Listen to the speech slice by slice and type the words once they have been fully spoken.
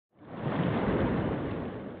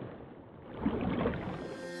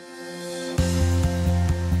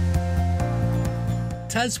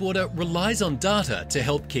TasWater relies on data to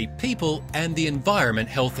help keep people and the environment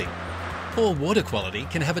healthy. Poor water quality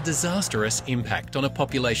can have a disastrous impact on a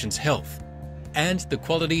population's health. And the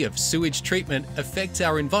quality of sewage treatment affects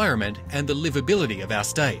our environment and the livability of our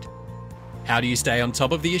state. How do you stay on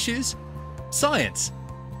top of the issues? Science.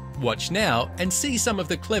 Watch now and see some of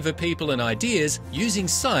the clever people and ideas using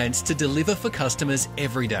science to deliver for customers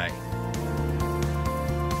every day.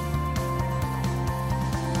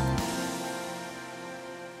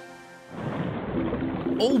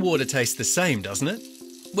 All water tastes the same, doesn't it?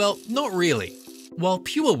 Well, not really. While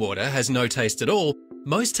pure water has no taste at all,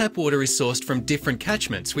 most tap water is sourced from different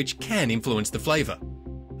catchments which can influence the flavour.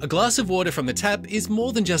 A glass of water from the tap is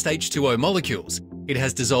more than just H2O molecules. It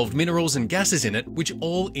has dissolved minerals and gases in it which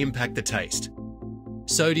all impact the taste.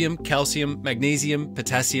 Sodium, calcium, magnesium,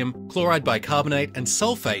 potassium, chloride bicarbonate and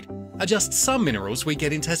sulfate are just some minerals we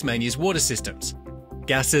get in Tasmania's water systems.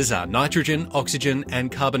 Gases are nitrogen, oxygen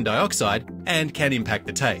and carbon dioxide and can impact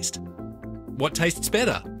the taste. What tastes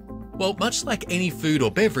better? Well, much like any food or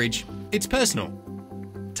beverage, it's personal.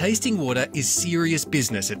 Tasting water is serious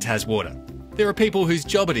business at TasWater. There are people whose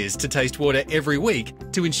job it is to taste water every week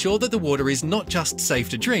to ensure that the water is not just safe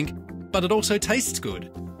to drink, but it also tastes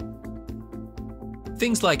good.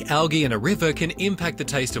 Things like algae in a river can impact the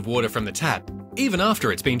taste of water from the tap, even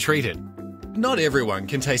after it's been treated. Not everyone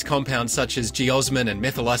can taste compounds such as geosmin and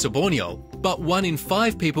methylisoborneol, but 1 in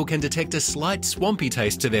 5 people can detect a slight swampy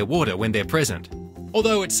taste to their water when they're present.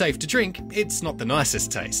 Although it's safe to drink, it's not the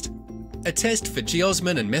nicest taste. A test for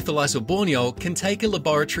geosmin and methylisoborneol can take a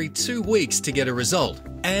laboratory 2 weeks to get a result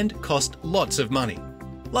and cost lots of money.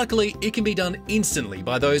 Luckily, it can be done instantly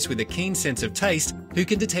by those with a keen sense of taste who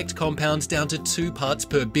can detect compounds down to 2 parts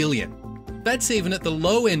per billion. That's even at the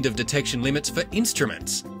low end of detection limits for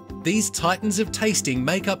instruments. These titans of tasting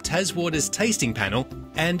make up TasWater's tasting panel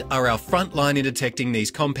and are our front line in detecting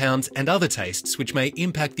these compounds and other tastes which may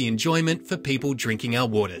impact the enjoyment for people drinking our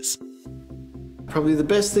waters. Probably the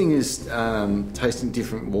best thing is tasting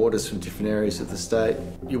different waters from different areas of the state.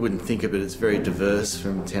 You wouldn't think of it, it's very diverse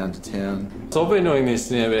from town to town. So I've been doing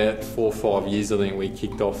this now about 4 or 5 years. I think we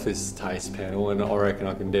kicked off this taste panel and I reckon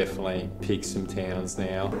I can definitely pick some towns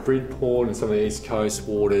now. Bridport and some of the East Coast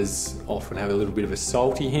waters often have a little bit of a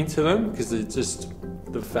salty hint to them because it's just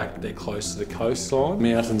the fact that they're close to the coastline.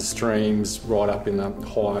 Mountain streams right up in the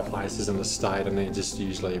higher places in the state and they're just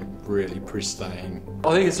usually really pristine.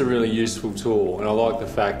 I think it's a really useful tool and I like the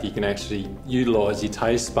fact you can actually utilise your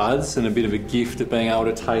taste buds and a bit of a gift of being able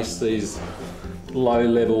to taste these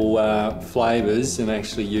low-level flavours and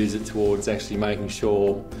actually use it towards actually making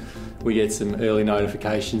sure we get some early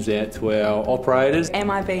notifications out to our operators.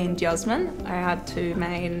 MIB and geosmin are our 2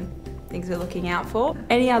 main things we're looking out for.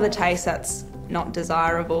 Any other taste that's not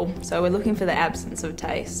desirable, so we're looking for the absence of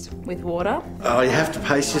taste with water. Oh, you have to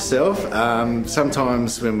pace yourself.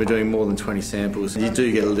 Sometimes when we're doing more than 20 samples, you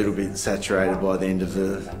do get a little bit saturated by the end of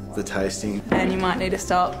the tasting. And you might need to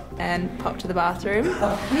stop and pop to the bathroom,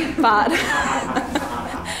 but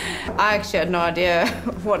I actually had no idea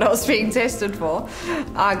what I was being tested for.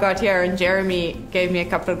 I got here and Jeremy gave me a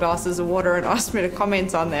couple of glasses of water and asked me to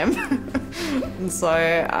comment on them. And so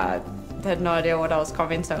I had no idea what I was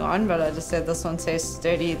commenting on, but I just said this one tastes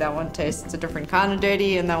dirty, that one tastes a different kind of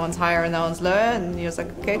dirty, and that one's higher and that one's lower. And he was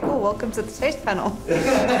like, okay, cool, welcome to the taste panel.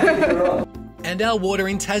 And our water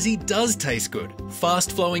in Tassie does taste good.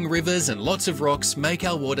 Fast-flowing rivers and lots of rocks make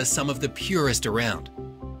our water some of the purest around.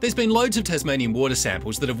 There's been loads of Tasmanian water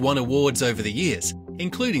samples that have won awards over the years,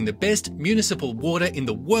 including the best municipal water in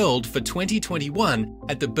the world for 2021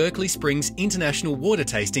 at the Berkeley Springs International Water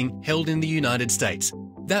Tasting held in the United States.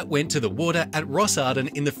 That went to the water at Ross Arden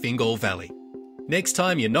in the Fingal Valley. Next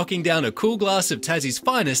time you're knocking down a cool glass of Tassie's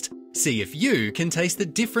finest, see if you can taste the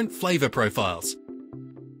different flavour profiles.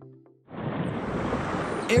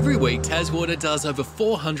 Every week, TasWater does over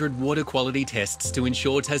 400 water quality tests to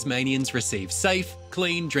ensure Tasmanians receive safe,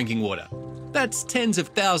 clean drinking water. That's tens of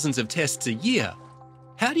thousands of tests a year.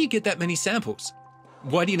 How do you get that many samples?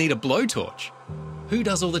 Why do you need a blowtorch? Who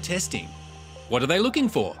does all the testing? What are they looking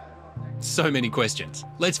for? So many questions.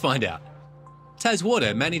 Let's find out.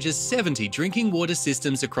 TasWater manages 70 drinking water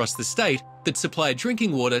systems across the state that supply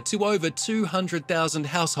drinking water to over 200,000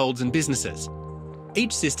 households and businesses.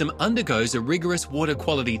 Each system undergoes a rigorous water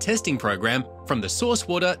quality testing program from the source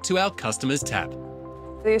water to our customer's tap.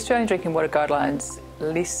 The Australian Drinking Water Guidelines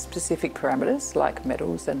list specific parameters like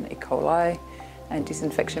metals and E. coli and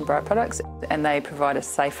disinfection byproducts, and they provide a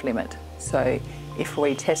safe limit. So if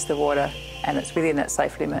we test the water and it's within that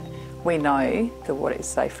safe limit, we know the water is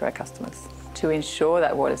safe for our customers. To ensure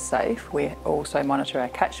that water is safe, we also monitor our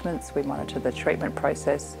catchments, we monitor the treatment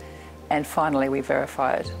process, And finally, we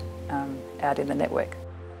verify it out in the network.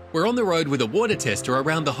 We're on the road with a water tester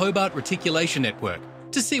around the Hobart Reticulation Network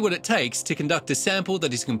to see what it takes to conduct a sample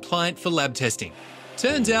that is compliant for lab testing.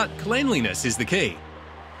 Turns out cleanliness is the key.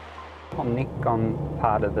 I'm Nick, I'm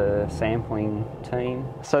part of the sampling team.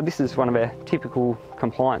 So this is one of our typical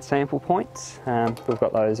compliance sample points. We've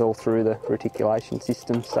got those all through the reticulation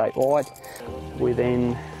system statewide. We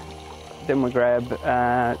then we grab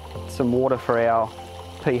some water for our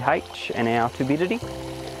pH and our turbidity.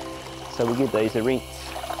 So we give these a rinse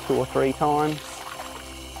 2 or 3 times.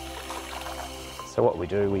 So what we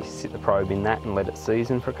do, we sit the probe in that and let it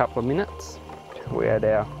season for a couple of minutes. We add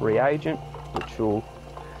our reagent, which will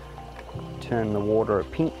turn the water a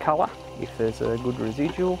pink colour if there's a good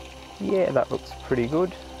residual. Yeah, that looks pretty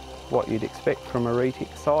good, what you'd expect from a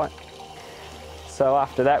retic site. So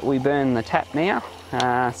after that we burn the tap now,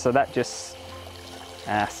 so that just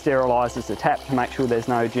sterilises the tap to make sure there's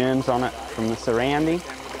no germs on it from the surrounding.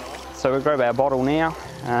 So we grab our bottle now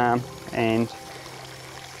and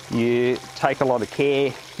you take a lot of care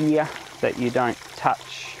here that you don't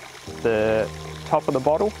touch the top of the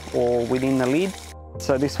bottle or within the lid.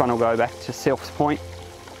 So this one will go back to Self's point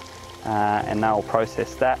and they'll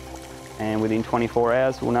process that, and within 24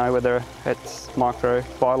 hours we'll know whether it's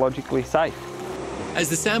microbiologically safe. As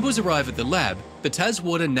the samples arrive at the lab, the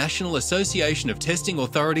TasWater National Association of Testing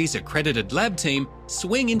Authorities accredited lab team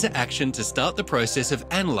swing into action to start the process of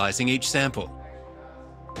analysing each sample.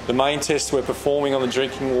 The main test we're performing on the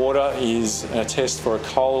drinking water is a test for E.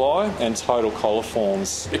 coli and total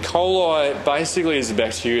coliforms. E. coli basically is a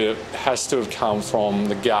bacteria that has to have come from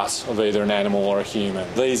the gut of either an animal or a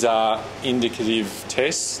human. These are indicative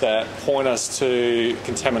tests that point us to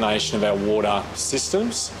contamination of our water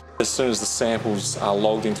systems. As soon as the samples are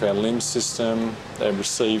logged into our LIMS system, they're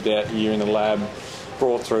received out here in the lab,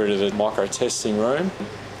 brought through to the micro-testing room.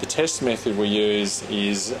 The test method we use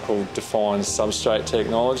is called defined substrate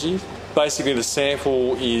technology. Basically the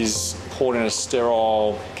sample is poured in a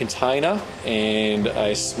sterile container and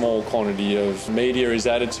a small quantity of media is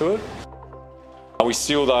added to it. We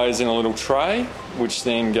seal those in a little tray, which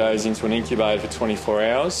then goes into an incubator for 24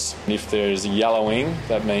 hours. If there's yellowing,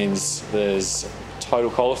 that means there's total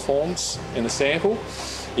coliforms in the sample.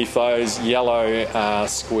 If those yellow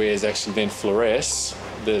squares actually then fluoresce,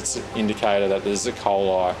 that's an indicator that there's E.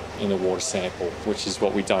 coli in the water sample, which is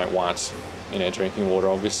what we don't want in our drinking water,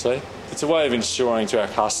 obviously. It's a way of ensuring to our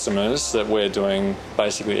customers that we're doing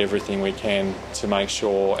basically everything we can to make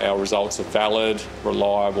sure our results are valid,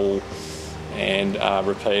 reliable and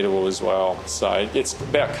repeatable as well. So it's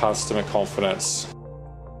about customer confidence.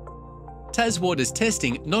 TasWater's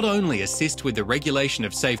testing not only assists with the regulation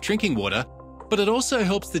of safe drinking water, but it also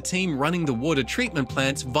helps the team running the water treatment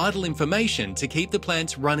plants vital information to keep the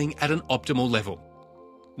plants running at an optimal level.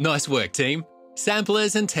 Nice work, team.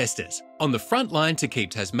 Samplers and testers on the front line to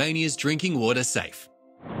keep Tasmania's drinking water safe.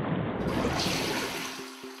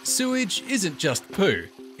 Sewage isn't just poo.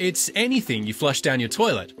 It's anything you flush down your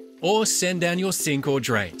toilet or send down your sink or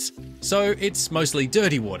drains. So it's mostly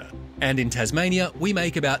dirty water. And in Tasmania, we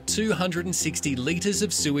make about 260 litres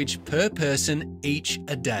of sewage per person each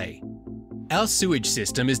a day. Our sewage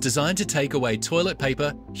system is designed to take away toilet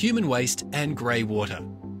paper, human waste and grey water.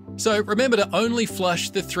 So remember to only flush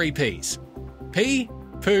the 3 Ps: pee,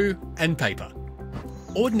 poo and paper.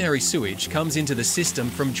 Ordinary sewage comes into the system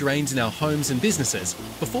from drains in our homes and businesses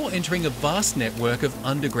before entering a vast network of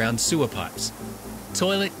underground sewer pipes.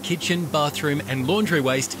 Toilet, kitchen, bathroom and laundry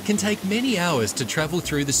waste can take many hours to travel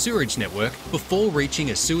through the sewerage network before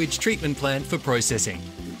reaching a sewage treatment plant for processing.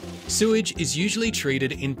 Sewage is usually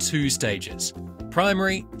treated in 2 stages: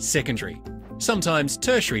 primary, secondary, sometimes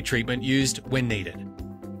tertiary treatment used when needed.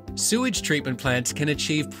 Sewage treatment plants can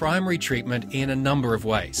achieve primary treatment in a number of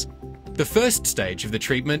ways. The first stage of the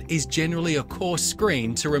treatment is generally a coarse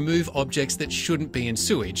screen to remove objects that shouldn't be in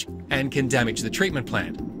sewage and can damage the treatment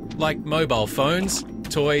plant, like mobile phones,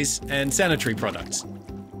 toys and sanitary products.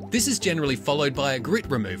 This is generally followed by a grit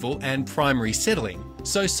removal and primary settling,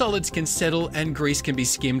 so solids can settle and grease can be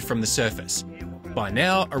skimmed from the surface. By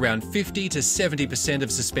now, around 50 to 70%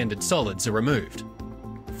 of suspended solids are removed.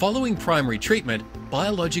 Following primary treatment,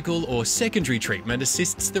 biological or secondary treatment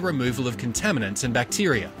assists the removal of contaminants and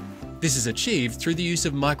bacteria. This is achieved through the use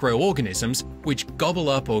of microorganisms which gobble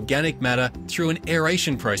up organic matter through an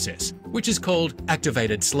aeration process, which is called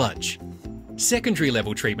activated sludge. Secondary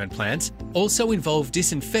level treatment plants also involve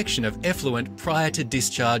disinfection of effluent prior to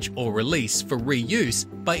discharge or release for reuse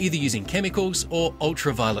by either using chemicals or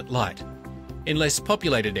ultraviolet light. In less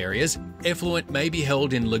populated areas, effluent may be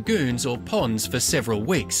held in lagoons or ponds for several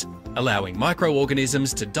weeks, allowing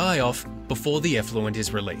microorganisms to die off before the effluent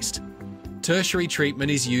is released. Tertiary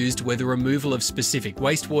treatment is used where the removal of specific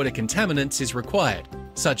wastewater contaminants is required,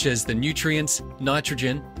 such as the nutrients,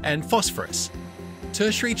 nitrogen, and phosphorus.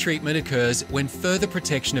 Tertiary treatment occurs when further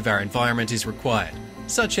protection of our environment is required,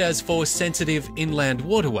 such as for sensitive inland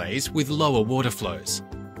waterways with lower water flows.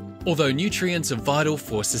 Although nutrients are vital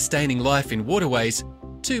for sustaining life in waterways,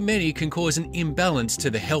 too many can cause an imbalance to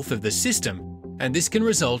the health of the system, and this can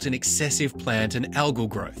result in excessive plant and algal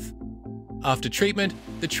growth. After treatment,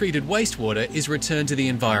 the treated wastewater is returned to the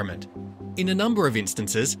environment. In a number of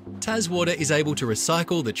instances, TasWater is able to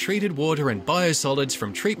recycle the treated water and biosolids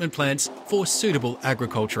from treatment plants for suitable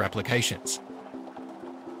agriculture applications.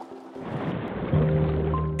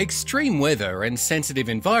 Extreme weather and sensitive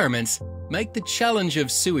environments make the challenge of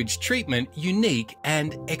sewage treatment unique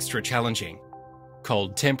and extra challenging.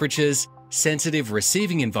 Cold temperatures, sensitive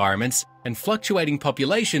receiving environments, and fluctuating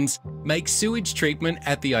populations make sewage treatment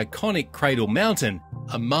at the iconic Cradle Mountain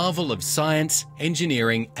a marvel of science,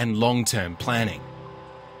 engineering, and long-term planning.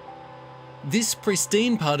 This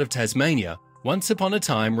pristine part of Tasmania once upon a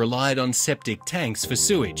time relied on septic tanks for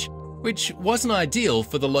sewage, which wasn't ideal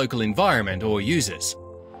for the local environment or users.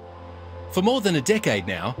 For more than a decade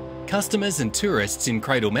now, customers and tourists in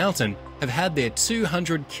Cradle Mountain have had their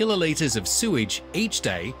 200 kilolitres of sewage each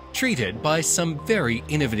day treated by some very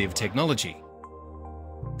innovative technology.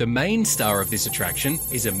 The main star of this attraction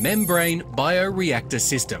is a membrane bioreactor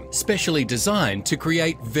system specially designed to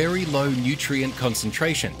create very low nutrient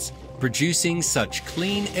concentrations, producing such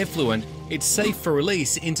clean effluent it's safe for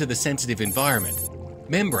release into the sensitive environment.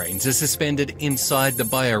 Membranes are suspended inside the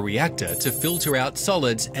bioreactor to filter out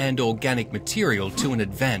solids and organic material to an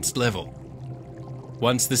advanced level.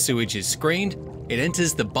 Once the sewage is screened, it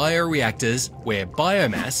enters the bioreactors where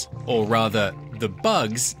biomass, or rather the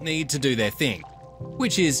bugs, need to do their thing,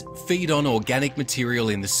 which is feed on organic material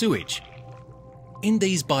in the sewage. In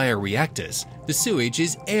these bioreactors, the sewage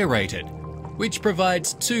is aerated, which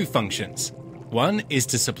provides two functions. One is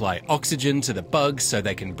to supply oxygen to the bugs so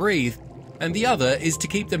they can breathe, and the other is to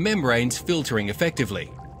keep the membranes filtering effectively.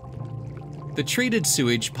 The treated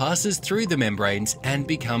sewage passes through the membranes and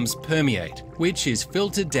becomes permeate, which is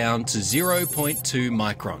filtered down to 0.2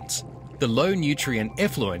 microns. The low nutrient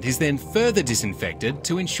effluent is then further disinfected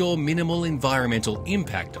to ensure minimal environmental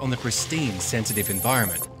impact on the pristine sensitive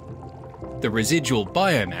environment. The residual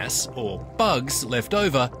biomass, or bugs, left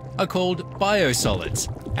over are called biosolids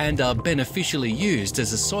and are beneficially used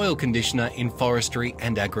as a soil conditioner in forestry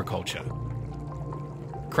and agriculture.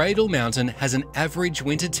 Cradle Mountain has an average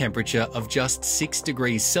winter temperature of just 6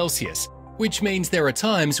 degrees Celsius, which means there are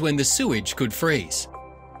times when the sewage could freeze.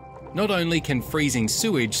 Not only can freezing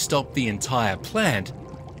sewage stop the entire plant,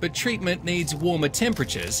 but treatment needs warmer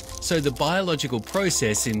temperatures so the biological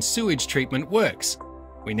process in sewage treatment works.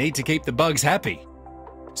 We need to keep the bugs happy.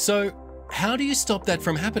 So, how do you stop that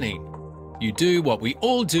from happening? You do what we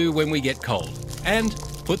all do when we get cold, and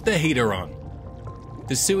put the heater on.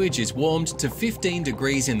 The sewage is warmed to 15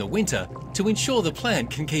 degrees in the winter to ensure the plant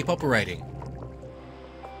can keep operating.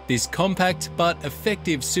 This compact but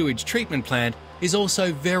effective sewage treatment plant is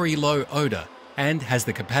also very low odour and has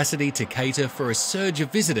the capacity to cater for a surge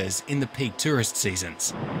of visitors in the peak tourist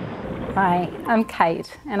seasons. Hi, I'm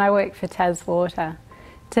Kate and I work for TasWater.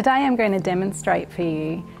 Today I'm going to demonstrate for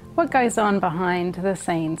you what goes on behind the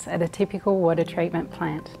scenes at a typical water treatment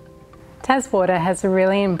plant. TasWater has a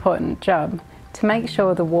really important job to make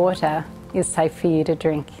sure the water is safe for you to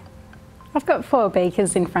drink. I've got 4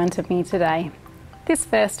 beakers in front of me today. This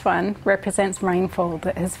first one represents rainfall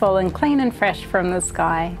that has fallen clean and fresh from the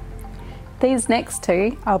sky. These next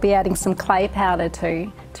 2 I'll be adding some clay powder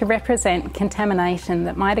to represent contamination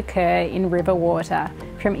that might occur in river water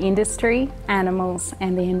from industry, animals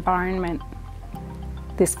and the environment.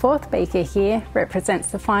 This 4th beaker here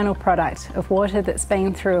represents the final product of water that's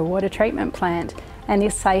been through a water treatment plant and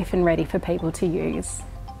is safe and ready for people to use.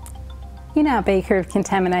 In our beaker of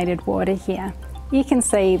contaminated water here, you can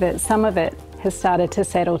see that some of it has started to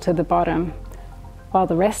settle to the bottom, while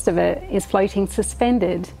the rest of it is floating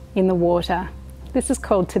suspended in the water. This is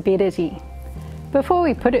called turbidity. Before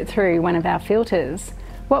we put it through one of our filters,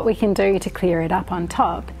 what we can do to clear it up on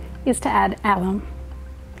top is to add alum.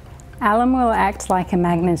 Alum will act like a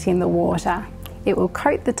magnet in the water. It will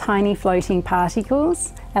coat the tiny floating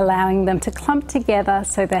particles, allowing them to clump together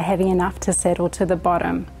so they're heavy enough to settle to the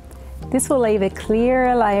bottom. This will leave a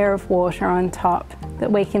clearer layer of water on top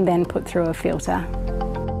that we can then put through a filter.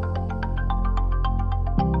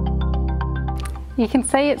 You can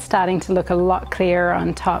see it's starting to look a lot clearer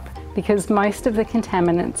on top because most of the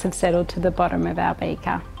contaminants have settled to the bottom of our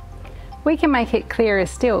beaker. We can make it clearer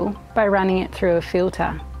still by running it through a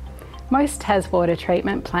filter. Most TasWater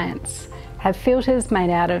treatment plants have filters made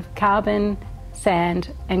out of carbon,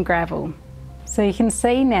 sand and gravel. So you can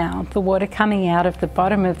see now the water coming out of the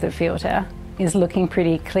bottom of the filter is looking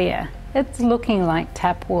pretty clear. It's looking like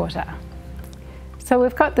tap water. So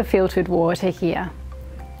we've got the filtered water here,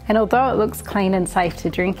 and although it looks clean and safe to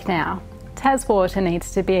drink now, TasWater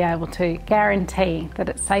needs to be able to guarantee that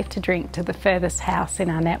it's safe to drink to the furthest house in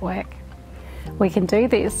our network. We can do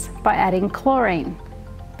this by adding chlorine,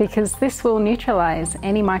 because this will neutralise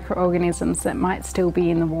any microorganisms that might still be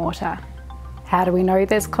in the water. How do we know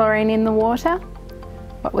there's chlorine in the water?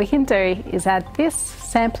 What we can do is add this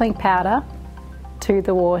sampling powder to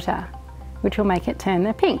the water, which will make it turn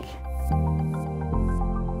the pink.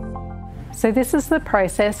 So this is the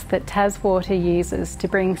process that TasWater uses to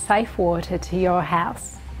bring safe water to your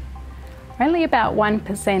house. Only about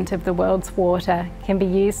 1% of the world's water can be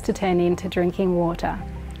used to turn into drinking water.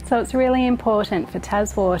 So it's really important for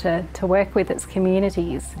TasWater to work with its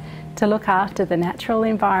communities to look after the natural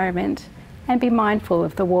environment and be mindful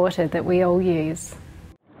of the water that we all use.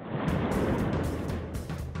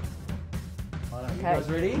 Okay. You guys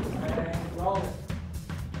ready?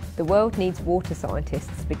 The world needs water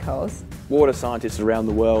scientists because water scientists around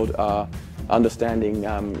the world are understanding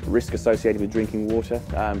risk associated with drinking water,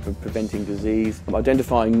 preventing disease,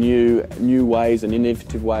 identifying new ways and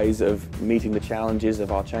innovative ways of meeting the challenges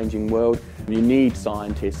of our changing world. You need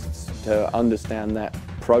scientists to understand that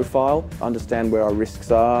profile, understand where our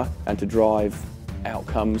risks are, and to drive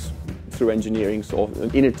outcomes through engineering, sort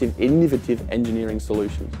of innovative engineering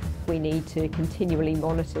solutions. we need to continually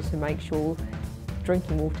monitor to make sure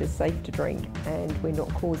drinking water is safe to drink and we're not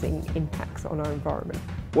causing impacts on our environment.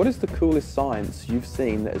 What is the coolest science you've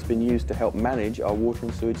seen that has been used to help manage our water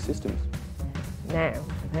and sewage systems? Now,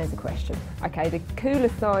 there's a question. Okay, the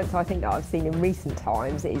coolest science I think that I've seen in recent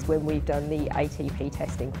times is when we've done the ATP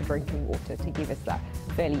testing for drinking water to give us that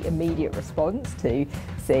fairly immediate response to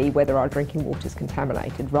see whether our drinking water is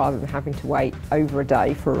contaminated rather than having to wait over a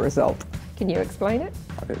day for a result. Can you explain it?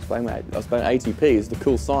 I can explain that. I suppose ATP is the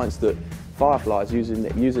cool science that fireflies using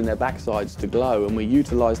their backsides to glow, and we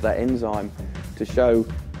utilise that enzyme to show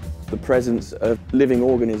the presence of living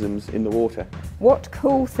organisms in the water. What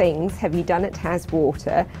cool things have you done at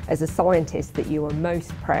TasWater as a scientist that you are most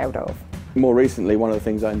proud of? More recently, one of the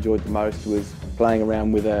things I enjoyed the most was playing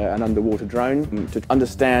around with an underwater drone to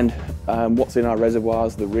understand what's in our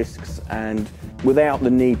reservoirs, the risks, and without the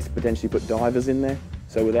need to potentially put divers in there.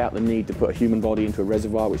 So without the need to put a human body into a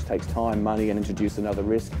reservoir, which takes time, money, and introduce another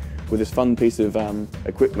risk. With this fun piece of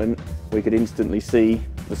equipment, we could instantly see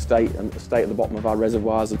the state at the bottom of our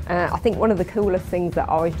reservoirs. I think one of the coolest things that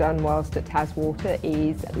I've done whilst at TasWater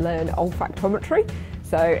is learn olfactometry.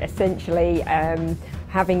 So essentially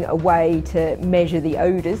having a way to measure the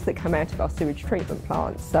odours that come out of our sewage treatment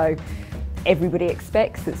plants. So everybody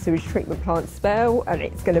expects that sewage treatment plants smell and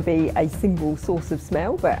it's going to be a single source of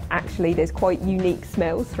smell, but actually there's quite unique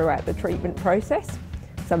smells throughout the treatment process.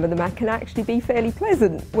 Some of them can actually be fairly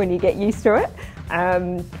pleasant when you get used to it,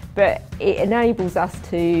 but it enables us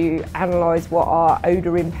to analyse what our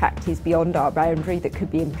odour impact is beyond our boundary that could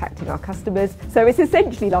be impacting our customers. So it's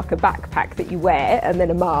essentially like a backpack that you wear and then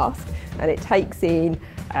a mask, and it takes in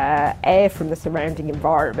air from the surrounding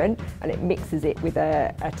environment and it mixes it with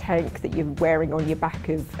a tank that you're wearing on your back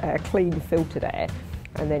of clean filtered air,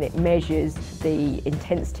 and then it measures the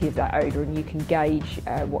intensity of that odour and you can gauge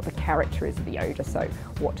what the character is of the odour, so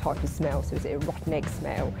what type of smell, so is it a rotten egg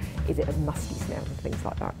smell, is it a musty smell, and things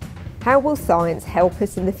like that. How will science help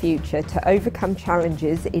us in the future to overcome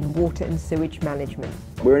challenges in water and sewage management?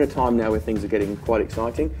 We're in a time now where things are getting quite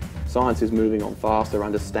exciting. Science is moving on fast, our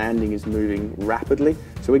understanding is moving rapidly,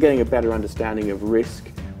 so we're getting a better understanding of risk,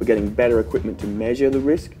 we're getting better equipment to measure the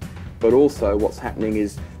risk, but also what's happening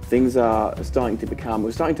is things are starting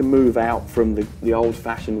to move out from the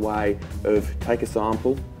old-fashioned way of take a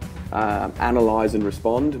sample, analyse and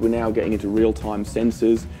respond. We're now getting into real-time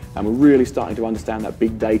sensors, and we're really starting to understand that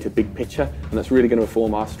big data, big picture, and that's really going to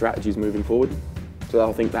inform our strategies moving forward. So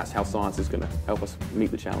I think that's how science is going to help us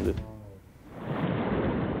meet the challenges.